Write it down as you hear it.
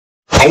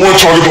I want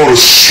to talk about a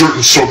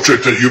certain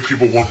subject that you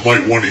people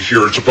might want to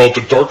hear. It's about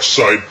the dark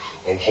side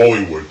of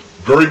Hollywood.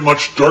 Very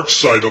much dark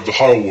side of the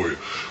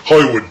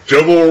Hollywood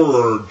devil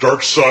or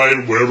dark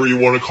side, whatever you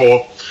want to call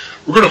it.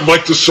 We're going to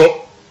mic this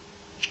up.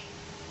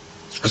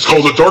 It's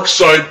called the dark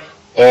side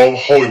of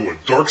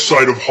Hollywood. Dark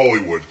side of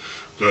Hollywood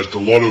that a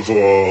lot of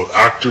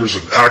actors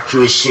and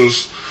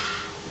actresses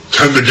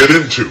tend to get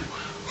into.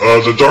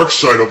 The dark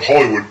side of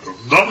Hollywood.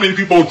 Not many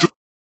people do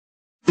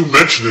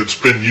mention it. It's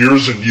been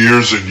years and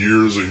years and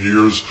years and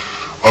years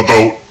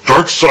about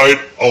dark side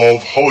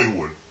of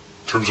Hollywood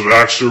in terms of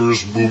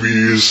actors,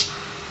 movies,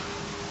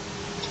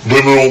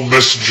 liminal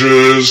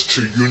messages,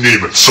 to you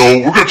name it. So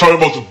we're going to talk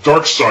about the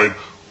dark side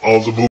of the movie.